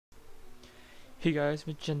Hey guys,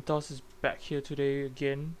 Magentos is back here today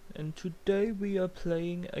again, and today we are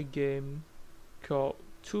playing a game called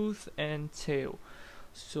Tooth and Tail.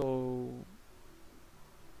 So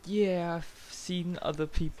yeah, I've seen other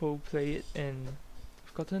people play it and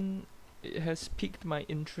I've gotten it has piqued my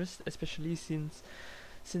interest, especially since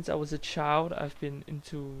I was a child. I've been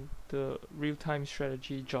into the real-time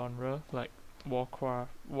strategy genre like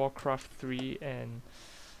Warcraft 3 and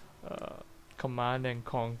Command and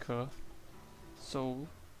Conquer. So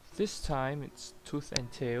this time it's Tooth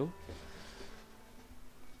and Tail,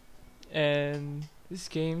 and this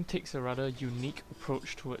game takes a rather unique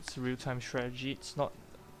approach towards real-time strategy. It's not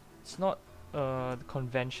the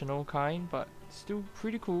conventional kind, but still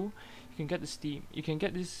pretty cool. You can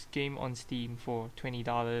get this game on Steam for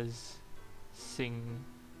 $20 Sing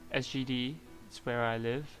SGD. It's where I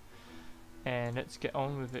live, and let's get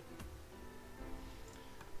on with it.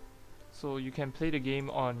 So you can play the game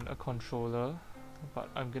on a controller, but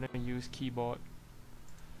I'm gonna use keyboard.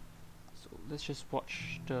 So let's just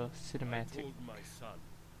watch the cinematic. I told my son,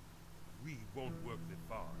 we won't work the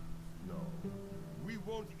farm. No. We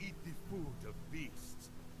won't eat the food of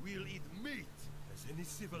beasts. We'll eat meat, as any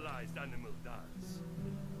civilized animal does.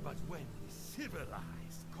 But when the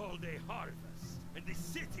civilized called a harvest, and the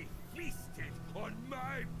city feasted on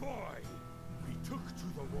my boy, we took to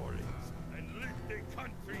the warlands and lit the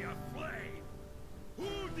country aflame.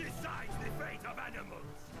 Who decides the fate of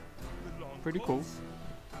animals? The long Pretty cool. coats?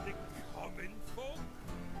 The common folk?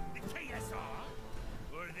 The KSR?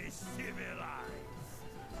 Or the civilized?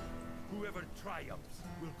 Whoever triumphs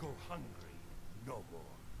will go hungry no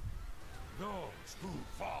more. Those who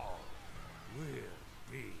fall will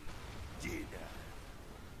be dinner.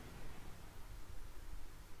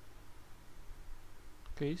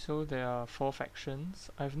 Okay, so there are 4 factions.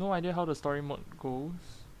 I have no idea how the story mode goes.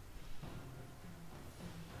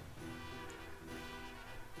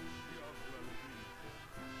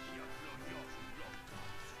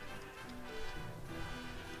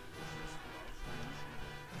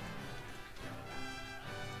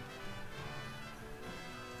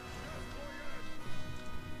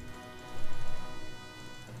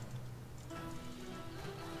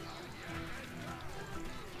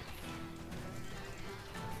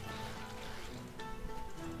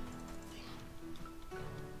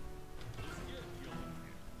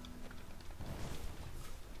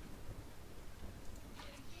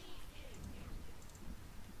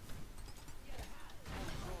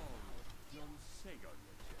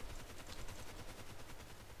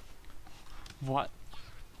 What?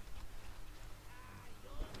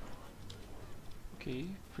 Okay,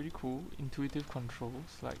 pretty cool. Intuitive controls,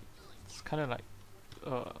 like it's kind of like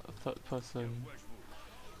third person.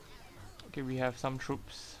 Okay, we have some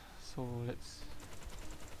troops, so let's.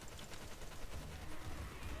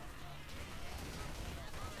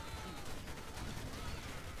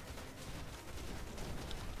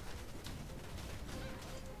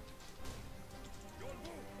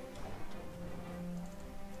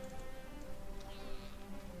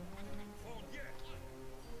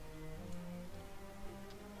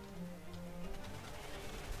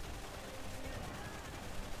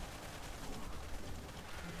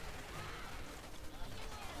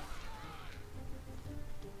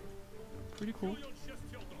 Pretty cool.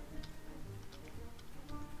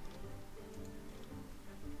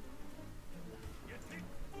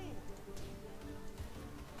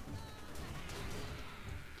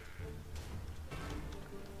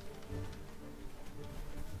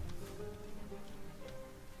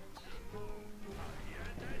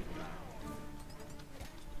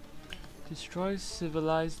 Destroy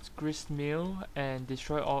civilized grist mill and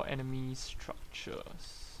destroy all enemy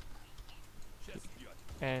structures.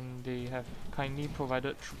 And they have kindly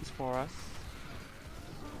provided troops for us.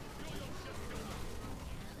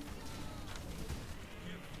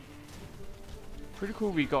 Pretty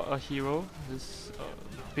cool. We got a hero. This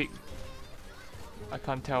big. I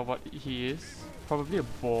can't tell what he is. Probably a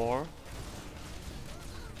boar.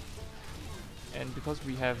 And because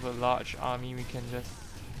we have a large army, we can just.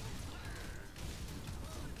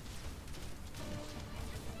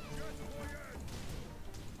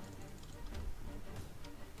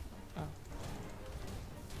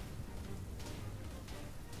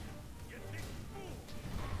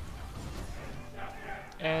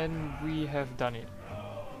 And we have done it.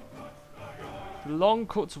 The long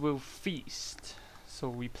coats will feast. So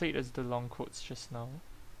we played as the long coats just now.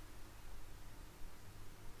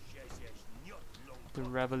 The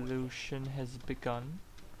revolution has begun.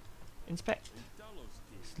 Inspect.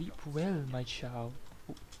 Sleep well, my child.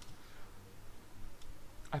 Oh.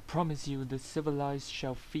 I promise you the civilized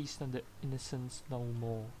shall feast on the innocents no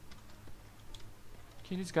more.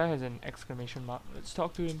 Okay, this guy has an exclamation mark. Let's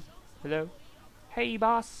talk to him. Hello? Hey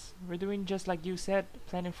boss! We're doing just like you said,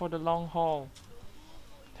 planning for the long haul.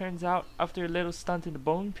 Turns out, after a little stunt in the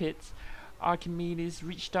bone pits, Archimedes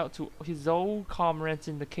reached out to his old comrades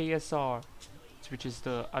in the KSR, which is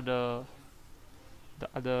the other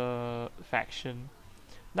faction.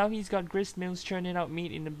 Now he's got grist mills churning out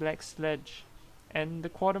meat in the black sledge. And the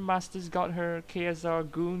quartermaster's got her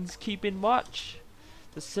KSR goons keeping watch.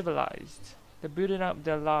 The civilized. They're building up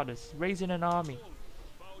their larders, raising an army.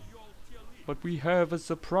 But we have a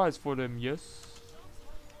surprise for them, yes?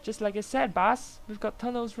 Just like I said, boss. We've got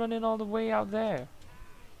tunnels running all the way out there.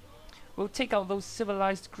 We'll take out those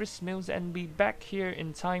civilized grist mills and be back here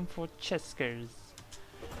in time for Cheskers.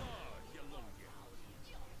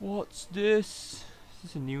 What's this?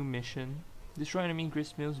 This is a new mission. Destroy enemy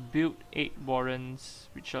grist mills, build 8 warrens,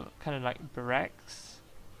 which are kind of like barracks.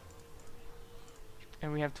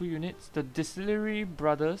 And we have 2 units. The Distillery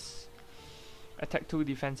Brothers. Attack 2,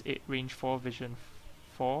 defense 8, range 4, vision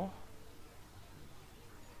 4.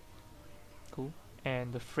 Cool.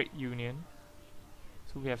 And the Freight Union.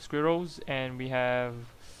 So we have squirrels and we have...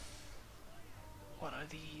 What are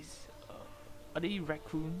these? Are they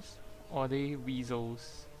raccoons? Or are they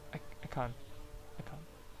weasels? I can't.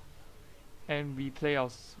 And we play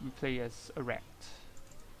as a rat.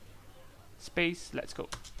 Space, let's go.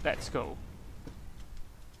 Let's go.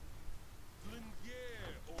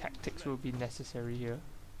 Tactics will be necessary here.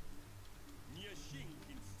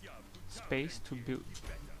 Space to build.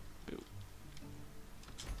 Build.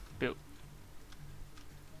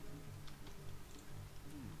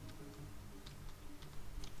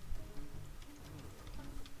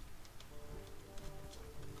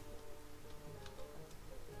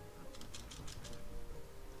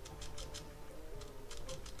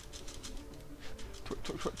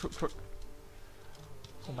 Twerk.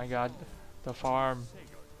 Oh my god, the farm.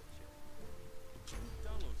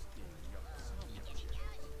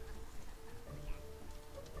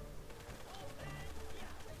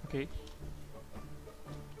 Okay.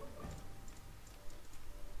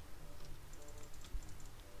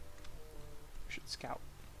 Should scout.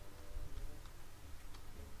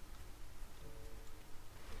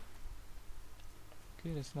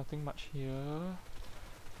 Okay, there's nothing much here.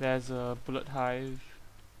 There's a bullet hive,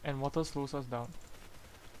 and water slows us down.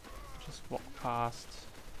 Just walk past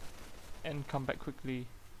and come back quickly.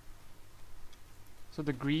 So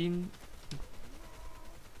the green...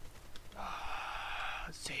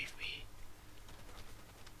 Save me.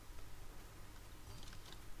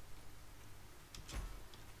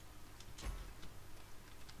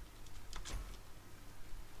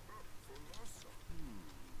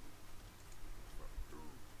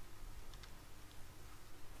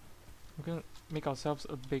 We're gonna make ourselves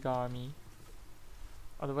a big army.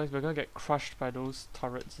 Otherwise we're gonna get crushed by those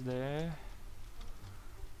turrets there.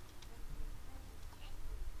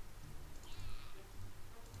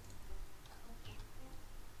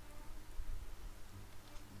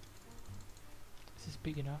 Is this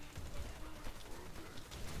big enough?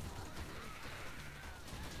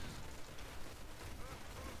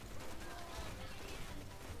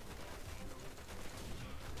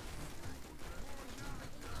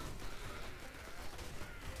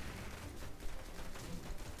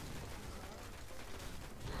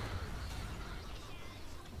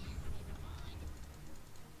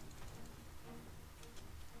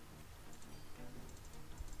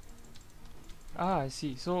 Ah, I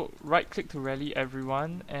see. So right click to rally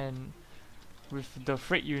everyone, and with the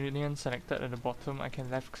Freight Union selected at the bottom, I can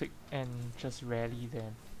left click and just rally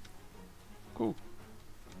them. Cool.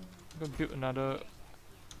 I'm gonna build another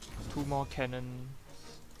 2 more cannons.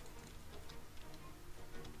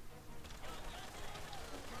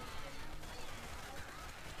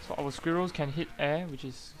 So our squirrels can hit air, which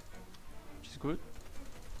is good.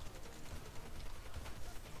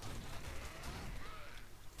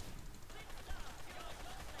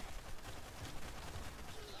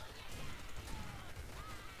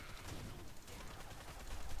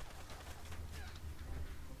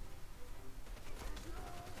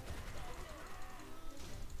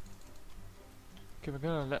 Okay, we're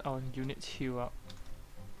gonna let our units heal up.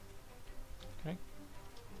 Okay.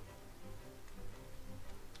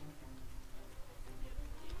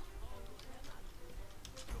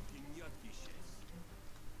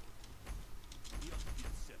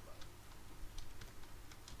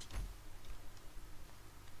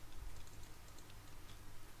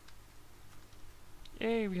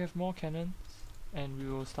 Yay, we have more cannons, and we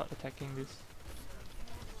will start attacking this.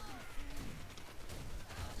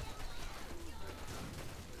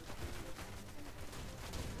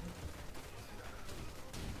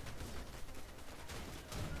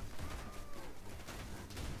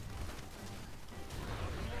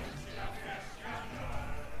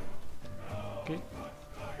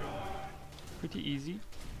 pretty easy.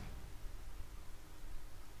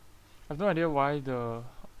 I have no idea why the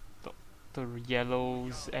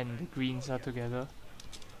yellows and the greens are together.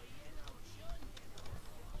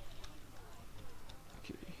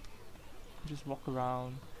 Okay, just walk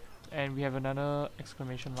around, and we have another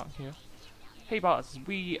exclamation mark here. Hey boss,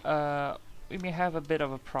 we may have a bit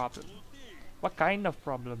of a problem. What kind of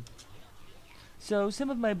problem? So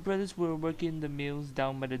some of my brothers were working the mills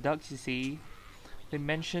down by the docks, you see. They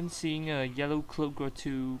mentioned seeing a yellow cloak or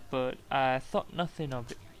two, but I thought nothing of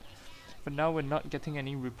it. But now we're not getting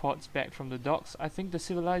any reports back from the docks. I think the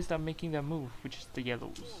civilized are making their move, which is the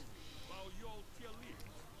yellows.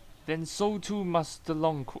 Then so too must the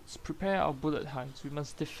longcoats. Prepare our bullet hides. We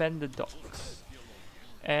must defend the docks.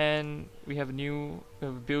 And we have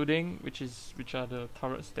a building, which are the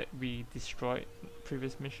turrets that we destroyed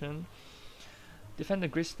previous mission. Defend the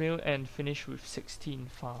grist mill and finish with 16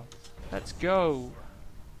 farms. Let's go!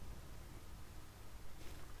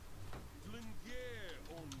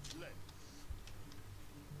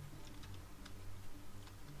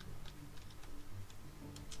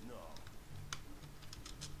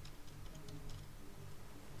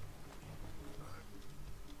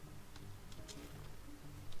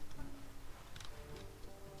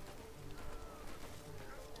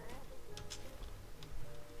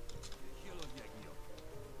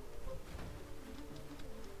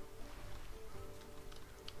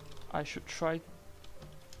 I should try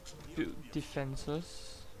build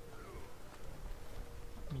defenses.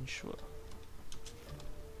 I mean, sure.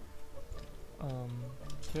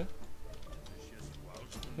 Here?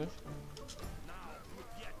 Here?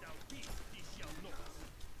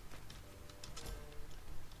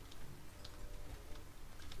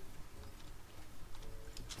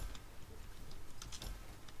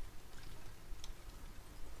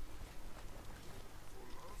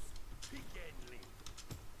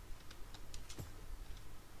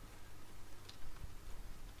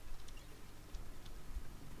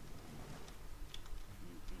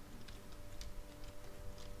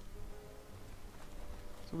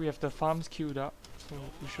 So we have the farms queued up, so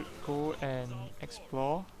we should go and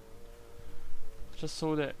explore, just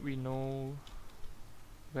so that we know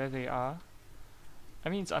where they are. I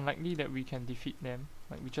mean, it's unlikely that we can defeat them,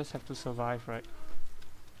 like we just have to survive, right?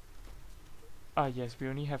 Ah yes, we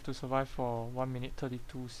only have to survive for 1 minute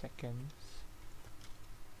 32 seconds.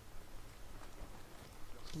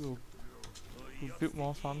 So we'll build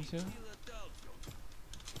more farms here,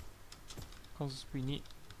 because we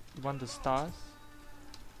want the stars.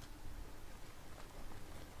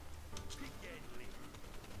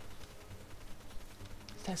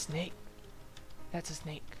 Is that a snake? That's a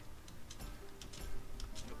snake.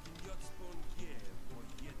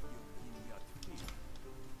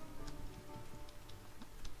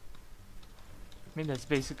 I mean, there's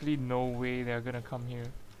basically no way they're gonna come here.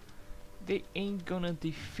 They ain't gonna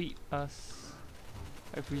defeat us.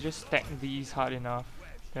 If we just stack these hard enough,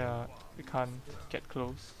 we can't get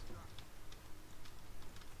close.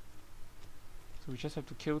 So we just have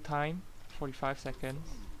to kill time, 45 seconds.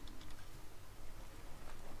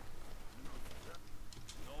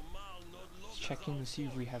 Checking to see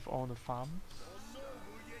if we have all the farms.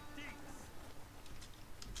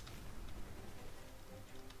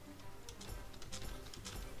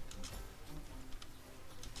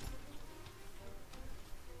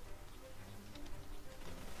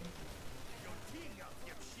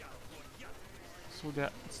 So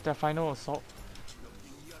it's their final assault.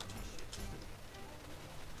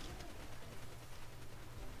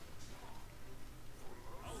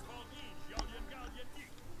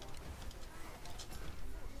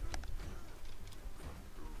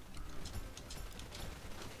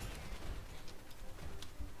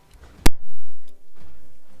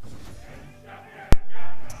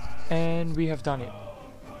 And we have done it.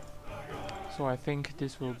 So I think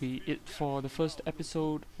this will be it for the first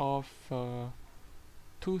episode of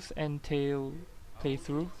Tooth and Tail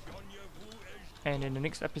playthrough. And in the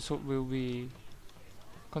next episode we'll be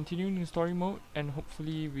continuing in story mode, and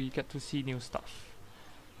hopefully we get to see new stuff.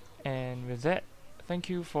 And with that, thank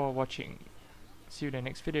you for watching. See you in the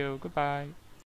next video. Goodbye.